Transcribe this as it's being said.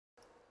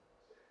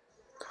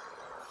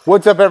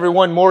What's up,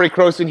 everyone? Morey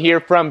Croson here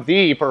from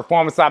the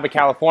Performance Lab of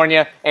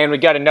California, and we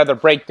got another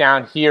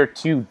breakdown here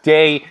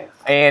today,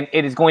 and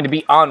it is going to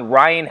be on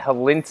Ryan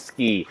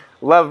Hilinski.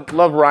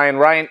 Love Ryan.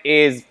 Ryan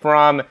is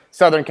from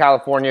Southern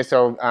California,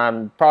 so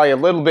probably a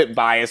little bit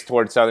biased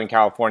towards Southern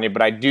California,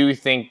 but I do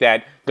think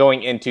that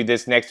going into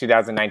this next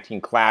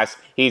 2019 class,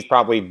 he's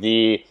probably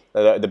the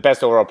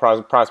best overall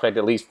prospect,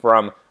 at least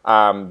from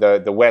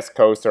the West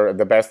Coast, or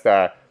the best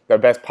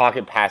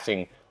pocket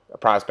passing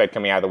prospect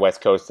coming out of the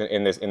West Coast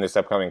in this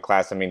upcoming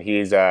class. I mean,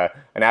 he's an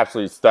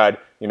absolute stud.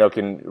 You know,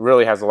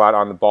 really has a lot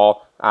on the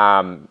ball,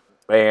 and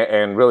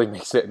really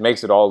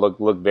makes it all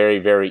look very,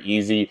 very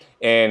easy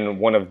in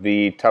one of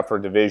the tougher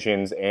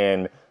divisions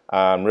in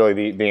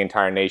really the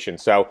entire nation.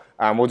 So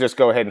we'll just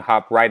go ahead and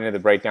hop right into the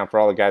breakdown for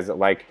all the guys that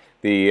like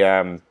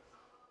the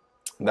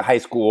high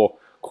school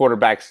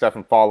quarterback stuff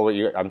and follow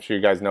it. I'm sure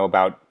you guys know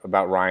about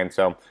Ryan.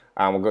 So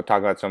we'll go talk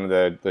about some of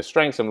the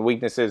strengths, some of the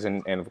weaknesses,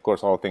 and of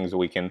course all the things that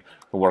we can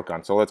work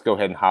on. So let's go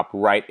ahead and hop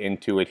right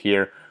into it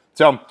here.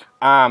 So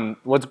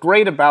what's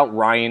great about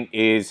Ryan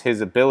is his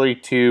ability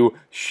to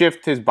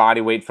shift his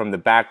body weight from the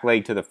back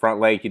leg to the front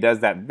leg. He does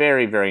that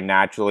very, very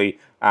naturally.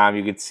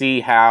 You can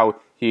see how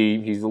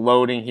he's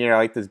loading here. I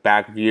like this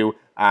back view,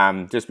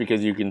 just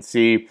because you can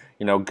see,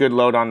 you know, good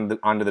load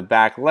onto the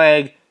back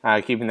leg,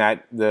 keeping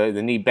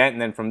the knee bent,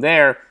 and then from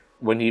there,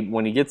 when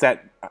he gets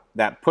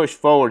that push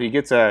forward, he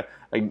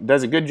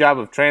does a good job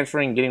of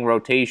transferring, getting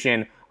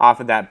rotation off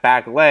of that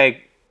back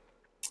leg,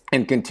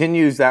 and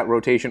continues that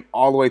rotation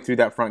all the way through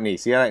that front knee.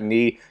 See how that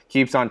knee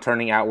keeps on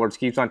turning outwards,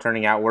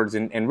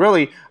 and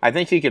really, I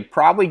think he could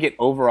probably get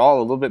overall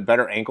a little bit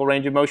better ankle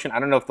range of motion. I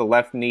don't know if the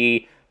left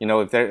knee, you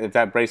know, if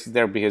that brace is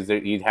there, because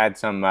he'd had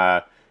some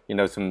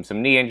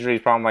knee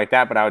injuries, problem like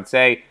that, but I would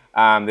say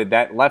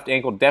that left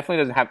ankle definitely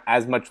doesn't have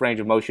as much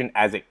range of motion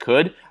as it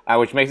could,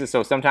 which makes it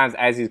so sometimes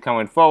as he's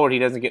coming forward, he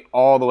doesn't get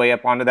all the way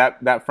up onto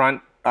that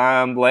front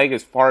leg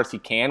as far as he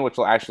can, which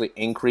will actually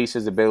increase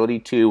his ability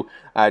to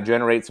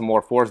generate some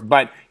more force.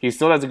 But he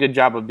still does a good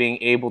job of being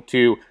able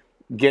to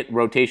get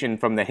rotation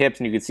from the hips,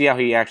 and you can see how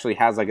he actually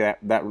has like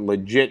that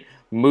legit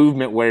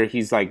movement where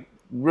he's like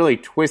really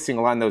twisting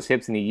along those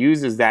hips, and he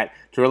uses that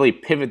to really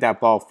pivot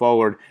that ball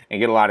forward and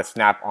get a lot of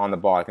snap on the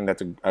ball. I think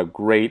that's a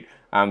great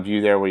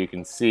view there, where you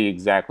can see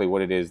exactly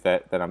what it is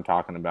that I'm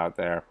talking about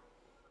there.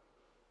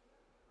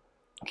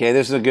 Okay,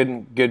 this is a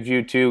good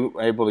view too,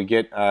 able to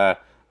get a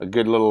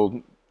good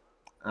little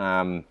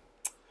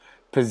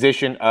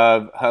position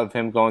of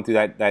him going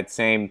through that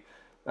same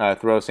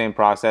throw, same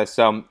process.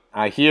 So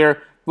here,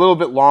 a little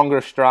bit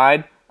longer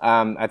stride.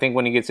 I think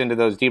when he gets into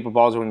those deeper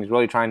balls, when he's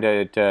really trying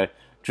to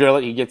drill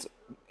it, he gets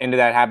into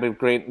that habit of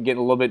getting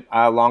a little bit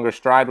longer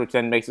stride, which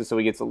then makes it so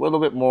he gets a little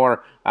bit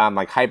more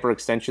like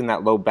hyperextension,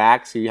 that low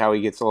back. See how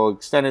he gets a little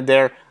extended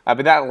there,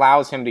 but that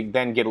allows him to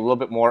then get a little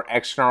bit more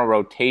external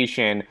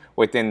rotation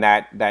within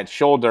that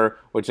shoulder,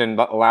 which then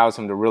allows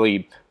him to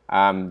really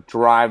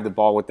drive the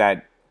ball with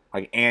that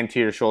like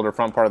anterior shoulder,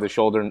 front part of the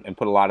shoulder, and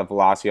put a lot of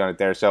velocity on it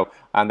there. So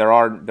there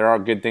are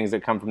good things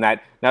that come from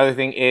that. Another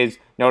thing is,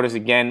 notice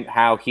again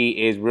how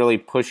he is really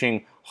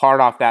pushing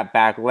hard off that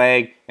back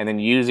leg and then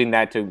using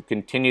that to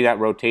continue that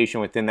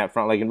rotation within that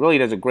front leg, and really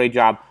does a great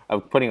job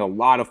of putting a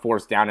lot of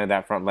force down into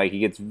that front leg. He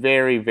gets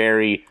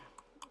gets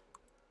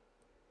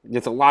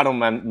a lot of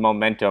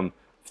momentum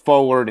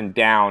forward and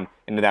down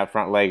into that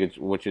front leg,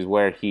 which is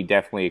where he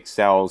definitely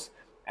excels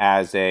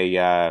as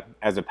a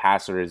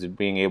passer, is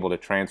being able to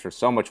transfer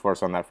so much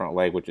force on that front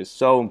leg, which is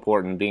so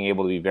important, being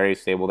able to be very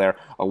stable there.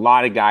 A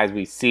lot of guys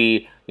we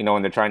see, you know,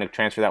 when they're trying to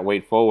transfer that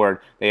weight forward,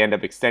 they end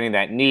up extending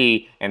that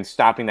knee and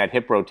stopping that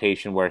hip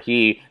rotation, where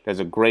he does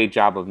a great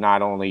job of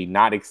not only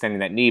not extending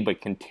that knee,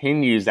 but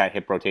continues that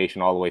hip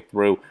rotation all the way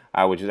through,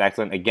 which is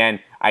excellent. Again,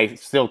 I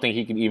still think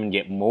he could even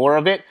get more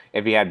of it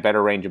if he had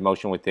better range of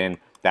motion within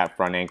that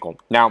front ankle.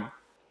 Now,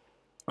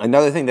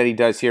 another thing that he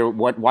does here,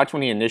 watch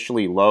when he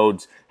initially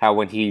loads, how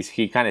when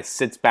he kind of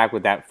sits back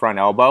with that front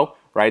elbow,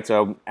 right?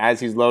 So as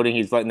he's loading,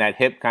 he's letting that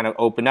hip kind of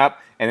open up,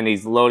 and then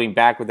he's loading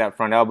back with that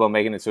front elbow,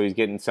 making it so he's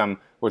getting some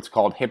what's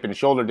called hip and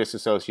shoulder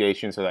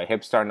disassociation. So that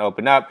hip's starting to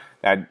open up,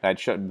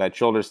 that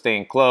shoulder's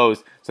staying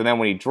closed. So then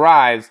when he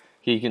drives,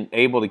 he can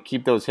able to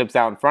keep those hips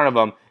out in front of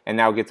him, and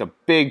now gets a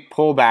big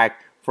pullback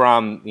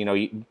from, you know,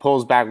 he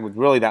pulls back with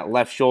really that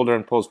left shoulder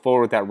and pulls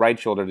forward with that right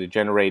shoulder to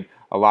generate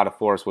a lot of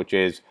force, which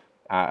is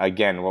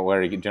again,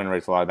 where he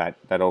generates a lot of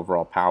that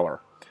overall power.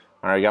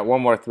 All right, we got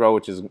one more throw,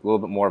 which is a little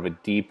bit more of a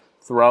deep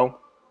throw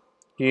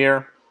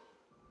here.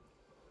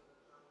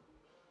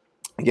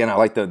 Again, I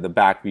like the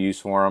back views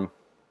for him.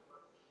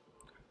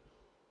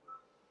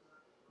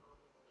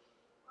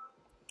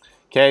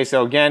 Okay,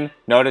 so again,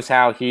 notice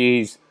how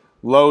he's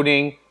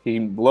loading. He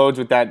loads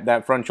with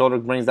that front shoulder,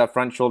 brings that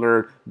front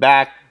shoulder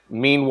back.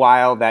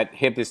 Meanwhile, that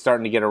hip is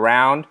starting to get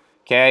around.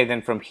 Okay,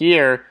 then from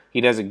here, he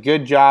does a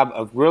good job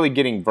of really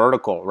getting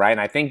vertical, right?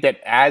 And I think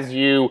that as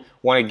you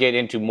want to get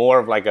into more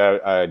of like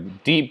a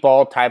deep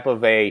ball type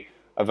of a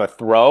a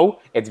throw,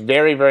 it's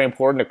very, very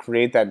important to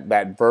create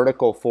that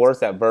vertical force,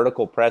 that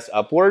vertical press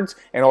upwards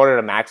in order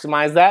to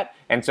maximize that.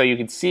 And so you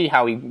can see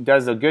how he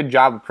does a good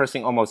job of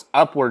pressing almost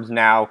upwards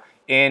now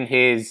in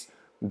his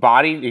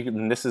body.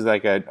 And this is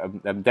like a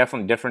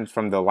definite difference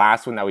from the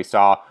last one that we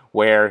saw,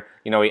 where,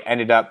 you know, he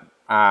ended up,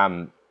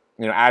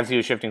 you know, as he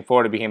was shifting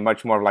forward, it became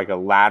much more of like a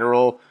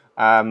lateral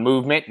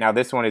movement. Now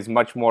this one is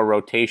much more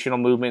rotational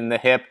movement in the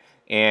hip,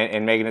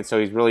 and making it so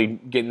he's really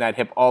getting that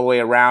hip all the way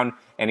around,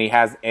 and he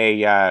has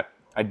a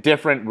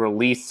different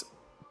release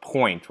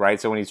point, right?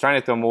 So when he's trying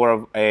to throw more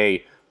of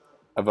a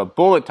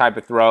bullet type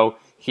of throw,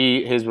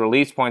 his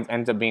release point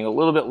ends up being a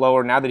little bit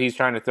lower. Now that he's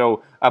trying to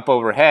throw up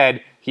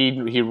overhead,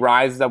 he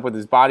rises up with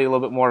his body a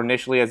little bit more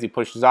initially as he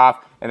pushes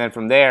off, and then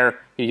from there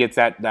he gets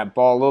that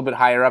ball a little bit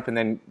higher up, and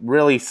then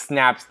really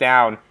snaps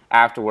down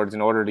afterwards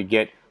in order to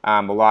get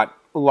a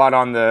lot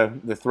on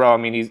the throw. I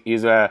mean,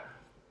 he's a,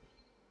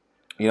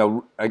 you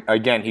know,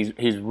 again,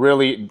 he's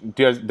really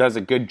does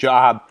a good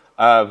job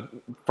of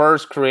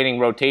first creating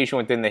rotation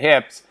within the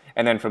hips,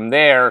 and then from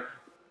there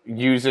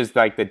uses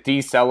like the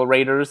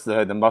decelerators,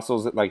 the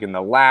muscles like in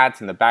the lats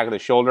and the back of the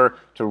shoulder,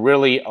 to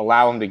really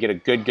allow him to get a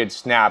good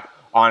snap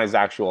on his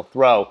actual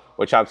throw,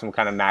 which helps him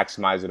kind of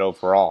maximize it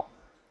overall.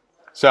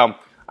 So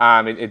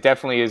it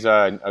definitely is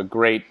a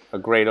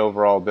great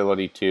overall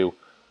ability to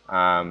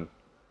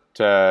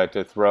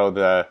throw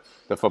the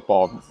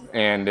football.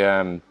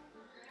 And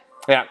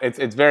yeah,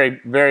 it's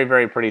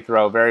very pretty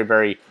throw,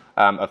 very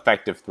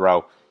effective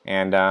throw.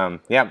 And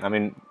yeah, I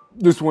mean,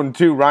 this one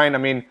too, Ryan, I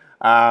mean,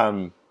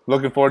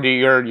 looking forward to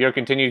your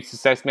continued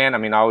success, man. I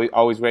mean,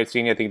 always great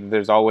seeing you. I think that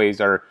there's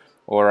always, or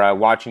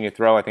watching you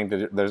throw, I think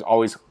that there's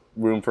always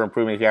room for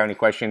improvement. If you have any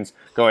questions,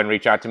 go ahead and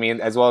reach out to me,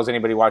 as well as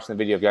anybody watching the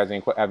video. If you guys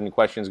have any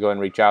questions, go ahead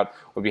and reach out.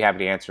 We'll be happy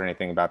to answer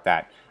anything about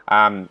that.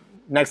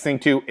 Next thing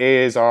too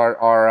is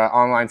our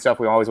online stuff.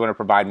 We always want to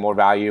provide more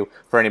value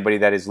for anybody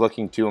that is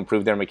looking to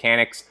improve their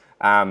mechanics.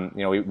 You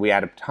know, we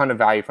add a ton of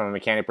value from a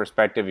mechanic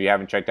perspective. If you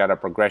haven't checked out our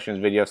progressions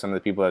video, some of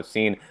the people have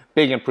seen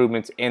big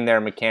improvements in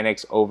their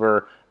mechanics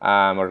over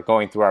or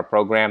going through our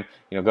program.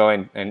 You know, go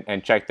in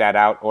and check that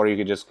out, or you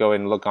could just go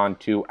and look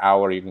onto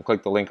you can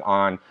click the link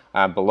on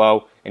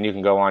below, and you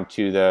can go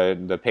onto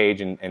the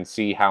page and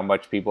see how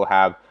much people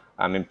have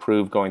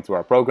improved going through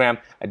our program.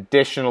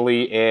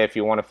 Additionally, if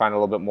you want to find a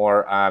little bit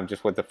more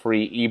just with the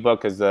free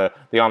ebook, because the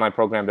online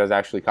program does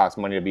actually cost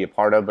money to be a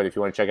part of, but if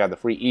you want to check out the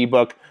free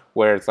ebook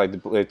where it's like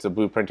it's a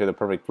blueprint to the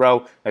perfect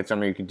throw, that's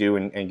something you can do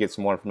and get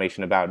some more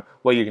information about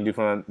what you can do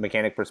from a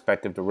mechanic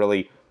perspective to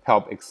really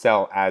help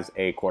excel as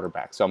a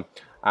quarterback. So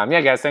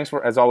yeah, guys, thanks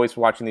as always for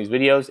watching these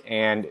videos,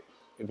 and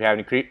if you have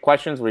any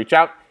questions, reach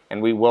out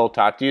and we will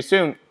talk to you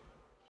soon.